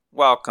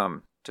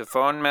Welcome to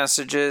Phone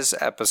Messages,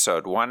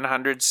 episode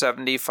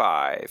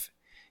 175.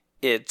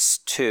 It's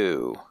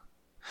 2.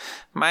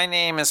 My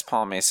name is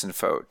Paul Mason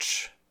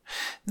Foch.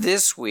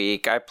 This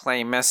week I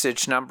play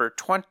message number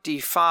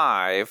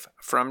 25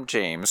 from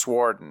James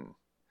Warden.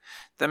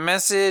 The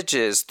message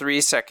is 3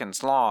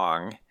 seconds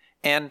long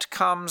and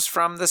comes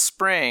from the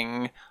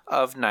spring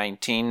of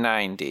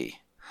 1990.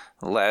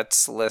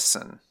 Let's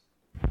listen.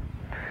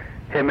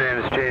 Hey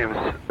man, it's James.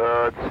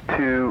 It's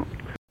 2.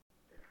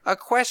 A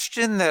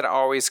question that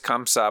always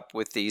comes up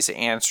with these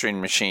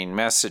answering machine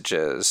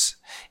messages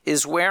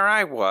is where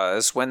I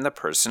was when the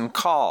person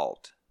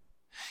called.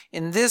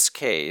 In this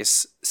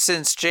case,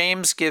 since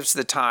James gives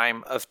the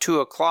time of 2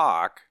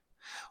 o'clock,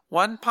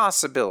 one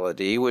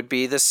possibility would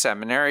be the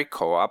Seminary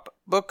Co-op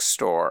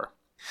bookstore,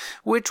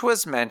 which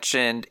was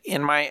mentioned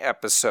in my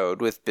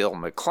episode with Bill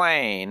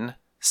McLean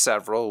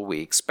several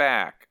weeks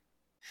back.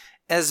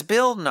 As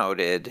Bill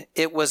noted,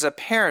 it was a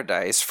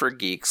paradise for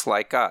geeks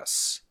like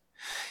us.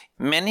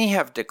 Many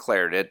have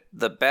declared it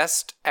the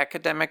best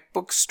academic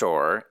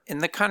bookstore in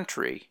the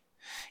country,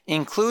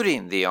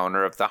 including the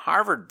owner of the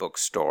Harvard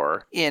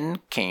bookstore in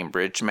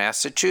Cambridge,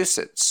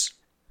 Massachusetts.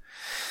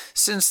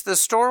 Since the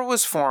store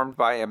was formed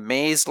by a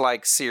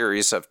maze-like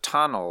series of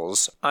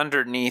tunnels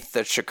underneath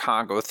the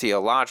Chicago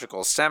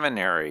Theological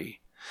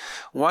Seminary,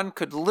 one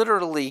could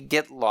literally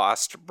get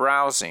lost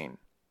browsing.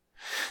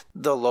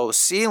 The low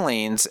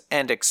ceilings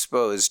and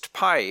exposed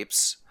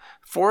pipes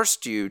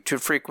forced you to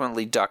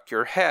frequently duck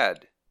your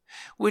head,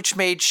 which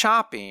made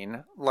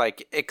shopping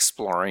like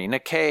exploring a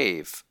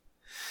cave.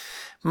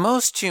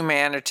 Most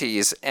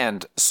humanities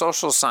and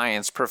social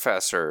science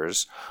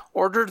professors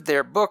ordered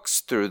their books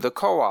through the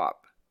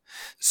co-op,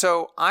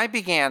 so I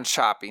began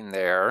shopping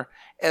there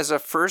as a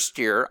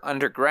first-year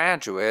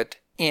undergraduate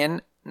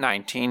in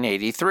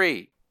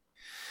 1983.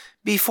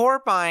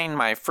 Before buying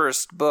my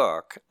first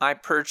book, I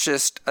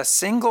purchased a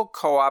single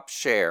co-op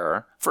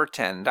share for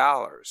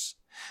 $10.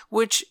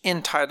 Which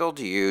entitled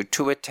you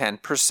to a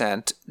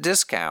 10%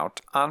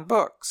 discount on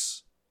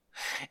books.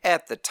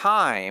 At the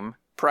time,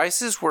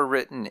 prices were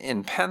written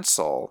in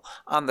pencil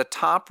on the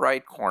top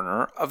right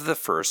corner of the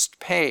first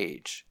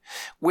page,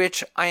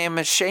 which I am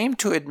ashamed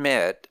to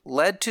admit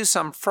led to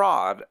some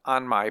fraud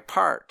on my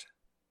part.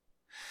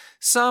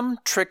 Some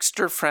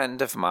trickster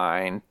friend of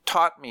mine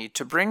taught me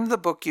to bring the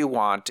book you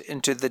want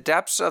into the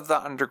depths of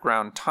the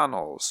underground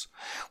tunnels,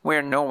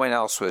 where no one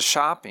else was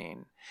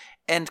shopping,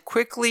 and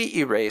quickly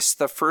erase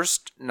the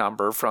first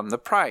number from the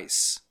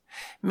price,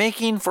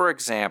 making, for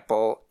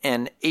example,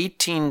 an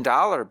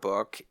 $18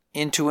 book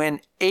into an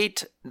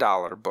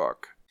 $8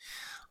 book.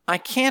 I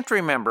can't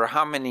remember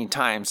how many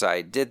times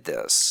I did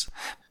this,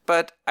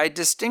 but I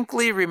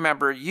distinctly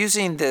remember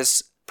using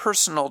this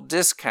personal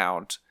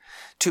discount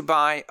to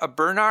buy a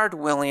Bernard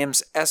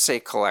Williams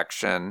essay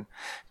collection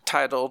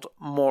titled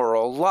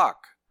Moral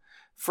Luck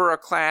for a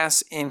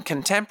class in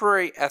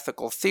contemporary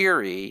ethical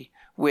theory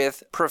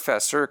with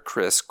Professor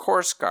Chris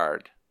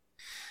Korsgaard.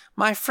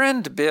 My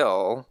friend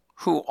Bill,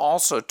 who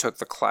also took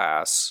the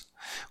class,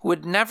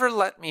 would never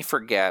let me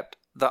forget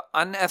the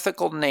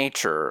unethical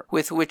nature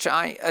with which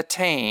I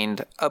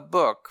attained a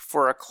book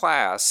for a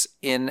class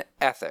in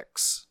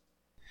ethics.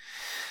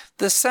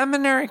 The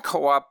Seminary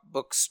Co-op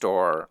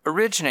bookstore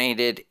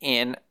originated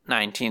in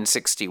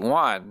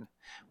 1961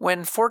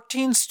 when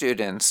 14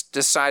 students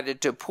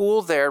decided to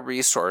pool their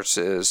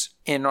resources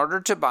in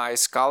order to buy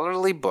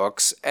scholarly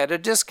books at a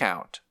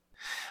discount.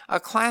 A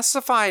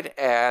classified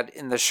ad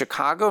in the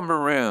Chicago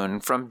Maroon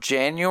from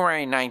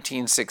January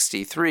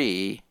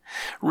 1963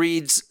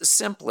 reads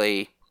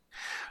simply,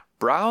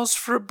 "Browse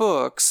for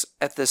books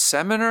at the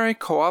Seminary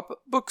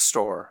Co-op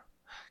bookstore.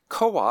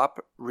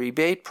 Co-op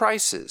rebate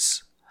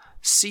prices.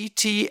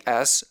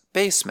 CTS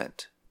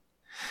basement."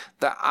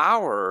 The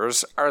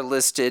hours are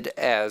listed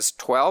as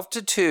 12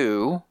 to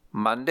 2,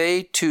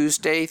 Monday,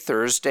 Tuesday,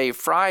 Thursday,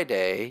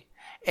 Friday,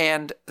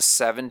 and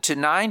 7 to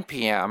 9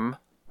 p.m.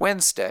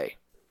 Wednesday.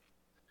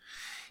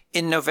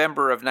 In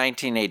November of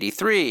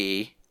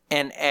 1983,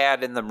 an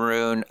ad in the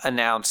Maroon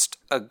announced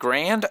a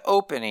grand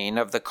opening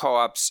of the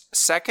co-op's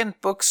second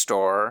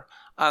bookstore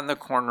on the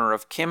corner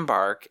of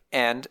Kimbark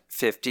and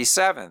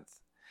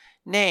 57th,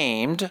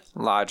 named,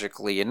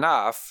 logically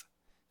enough,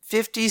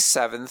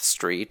 57th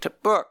Street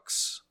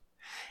Books.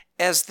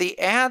 As the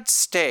ad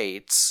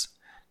states,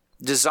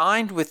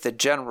 designed with the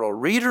general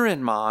reader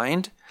in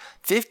mind,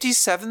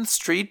 57th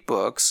Street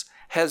Books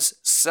has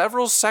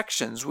several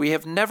sections we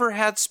have never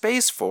had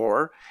space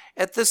for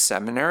at the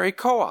Seminary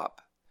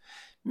Co-op: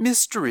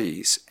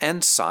 mysteries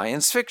and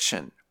science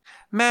fiction,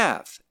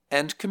 math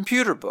and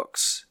computer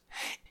books.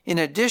 In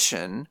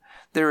addition,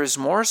 there is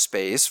more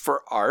space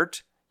for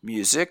art,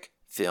 music,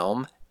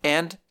 film,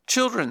 and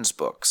children's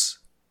books.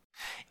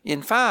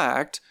 In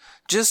fact,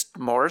 just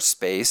more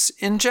space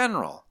in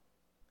general.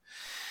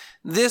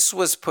 This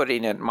was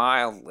putting it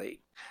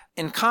mildly.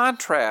 In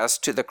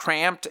contrast to the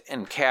cramped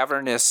and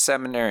cavernous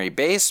seminary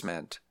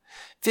basement,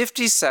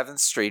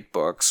 57th Street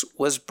Books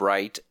was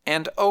bright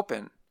and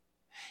open.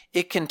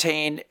 It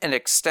contained an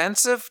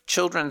extensive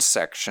children's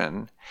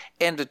section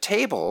and a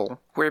table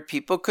where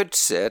people could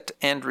sit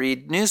and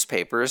read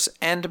newspapers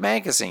and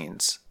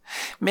magazines,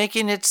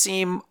 making it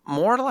seem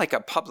more like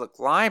a public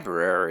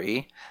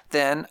library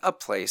than a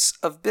place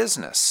of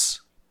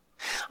business.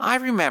 I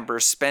remember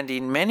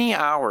spending many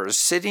hours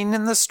sitting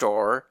in the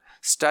store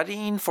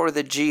studying for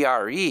the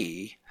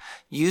GRE,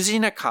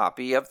 using a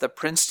copy of the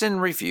Princeton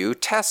Review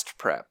test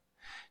prep.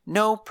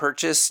 No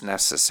purchase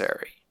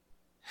necessary.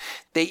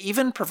 They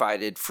even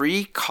provided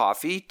free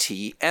coffee,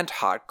 tea, and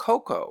hot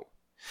cocoa,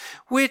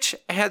 which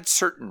had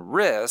certain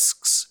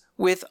risks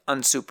with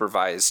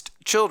unsupervised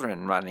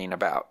children running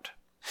about.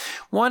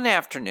 One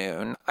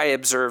afternoon, I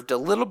observed a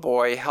little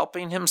boy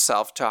helping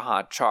himself to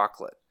hot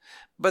chocolate,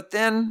 but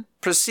then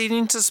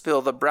proceeding to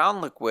spill the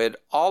brown liquid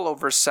all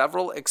over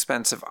several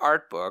expensive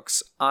art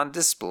books on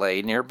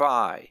display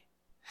nearby.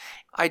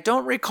 I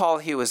don't recall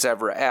he was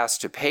ever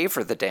asked to pay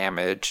for the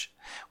damage,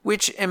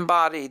 which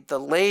embodied the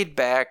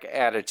laid-back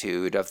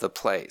attitude of the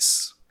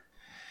place.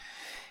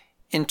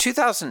 In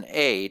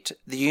 2008,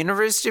 the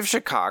University of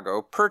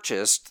Chicago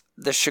purchased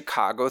the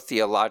Chicago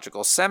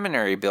Theological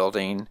Seminary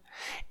building,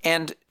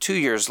 and 2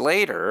 years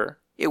later,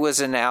 it was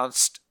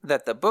announced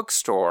that the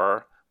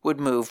bookstore would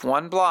move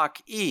 1 block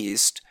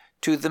east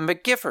to the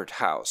McGiffert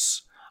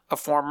House, a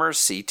former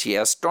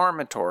CTS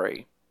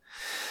dormitory.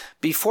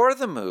 Before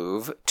the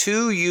move,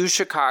 2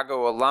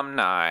 UChicago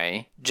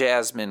alumni,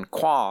 Jasmine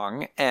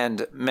Kwong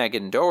and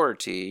Megan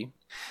Doherty,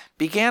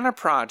 began a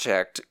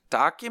project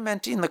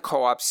documenting the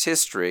co-op's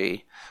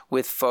history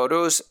with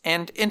photos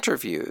and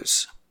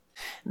interviews.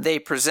 They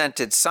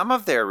presented some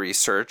of their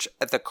research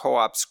at the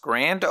co-op's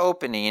grand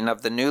opening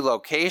of the new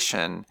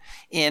location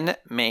in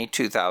May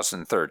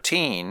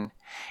 2013,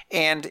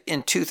 and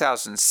in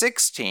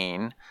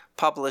 2016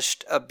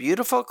 published a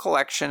beautiful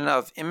collection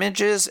of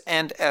images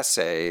and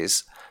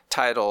essays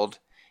titled,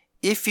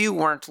 "If You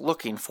Weren't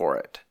Looking for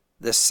It,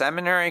 the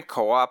Seminary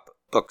Co-op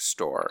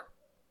Bookstore."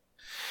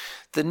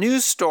 The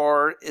new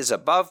store is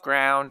above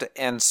ground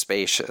and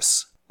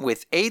spacious,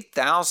 with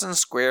 8,000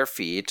 square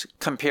feet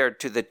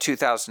compared to the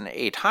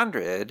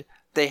 2,800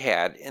 they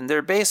had in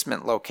their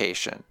basement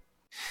location.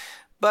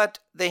 But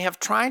they have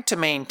tried to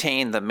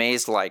maintain the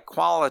maze-like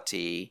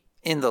quality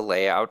in the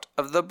layout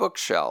of the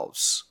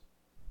bookshelves.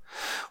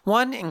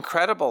 One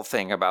incredible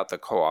thing about the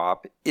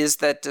co-op is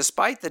that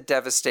despite the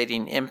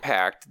devastating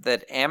impact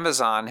that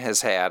Amazon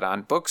has had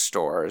on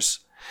bookstores,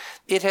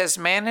 it has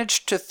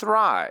managed to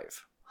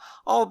thrive,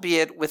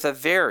 albeit with a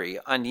very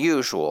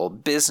unusual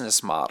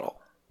business model.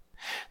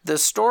 The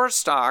store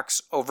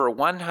stocks over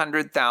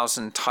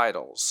 100,000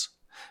 titles,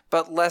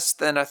 but less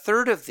than a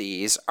third of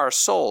these are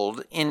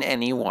sold in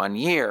any one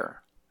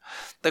year.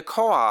 The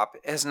co-op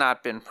has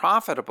not been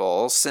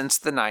profitable since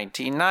the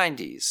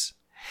 1990s.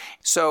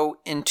 So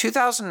in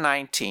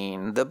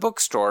 2019, the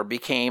bookstore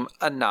became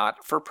a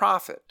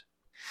not-for-profit,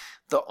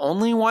 the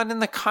only one in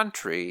the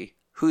country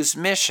whose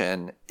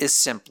mission is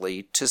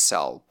simply to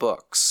sell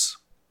books.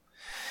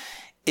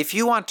 If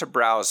you want to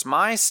browse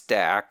my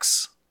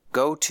stacks,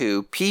 go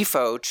to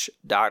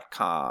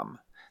pfoch.com.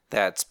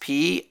 That's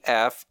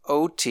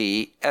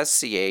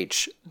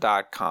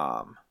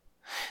pfootsch.com.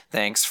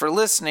 Thanks for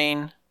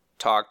listening.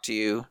 Talk to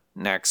you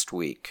next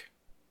week.